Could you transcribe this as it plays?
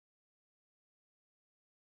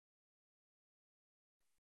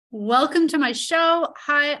Welcome to my show.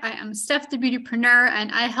 Hi, I am Steph, the Beautypreneur,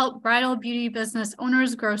 and I help bridal beauty business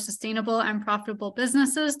owners grow sustainable and profitable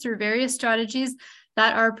businesses through various strategies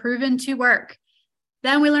that are proven to work.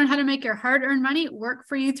 Then we learn how to make your hard-earned money work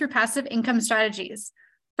for you through passive income strategies.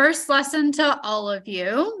 First lesson to all of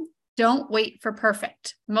you, don't wait for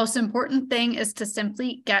perfect. The most important thing is to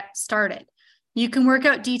simply get started. You can work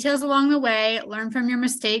out details along the way, learn from your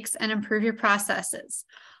mistakes, and improve your processes.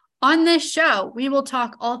 On this show, we will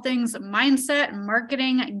talk all things mindset,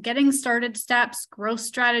 marketing, getting started steps, growth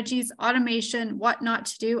strategies, automation, what not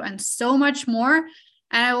to do, and so much more.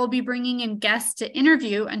 And I will be bringing in guests to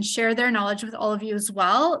interview and share their knowledge with all of you as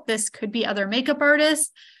well. This could be other makeup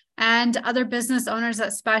artists and other business owners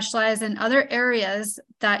that specialize in other areas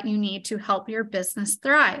that you need to help your business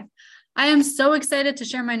thrive. I am so excited to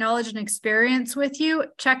share my knowledge and experience with you.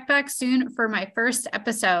 Check back soon for my first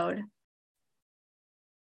episode.